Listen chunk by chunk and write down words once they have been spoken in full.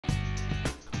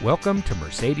Welcome to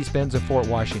Mercedes-Benz of Fort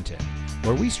Washington,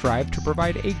 where we strive to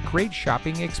provide a great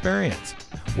shopping experience.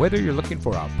 Whether you're looking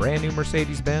for a brand new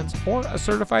Mercedes-Benz or a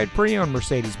certified pre-owned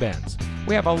Mercedes-Benz,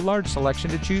 we have a large selection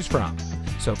to choose from.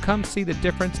 So come see the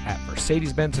difference at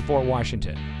Mercedes-Benz of Fort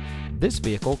Washington. This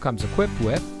vehicle comes equipped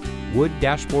with wood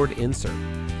dashboard insert,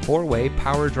 4-way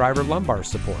power driver lumbar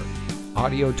support,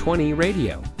 audio 20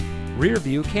 radio, rear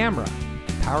view camera,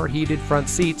 power heated front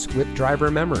seats with driver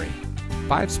memory,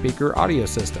 5-speaker audio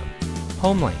system,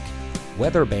 HomeLink,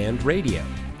 weather band radio,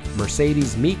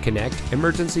 Mercedes Me Connect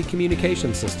emergency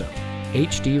communication system,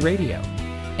 HD radio,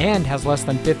 and has less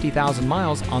than 50,000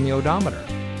 miles on the odometer.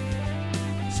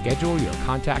 Schedule your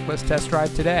contactless test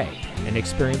drive today and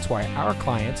experience why our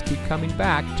clients keep coming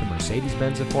back to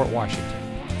Mercedes-Benz of Fort Washington.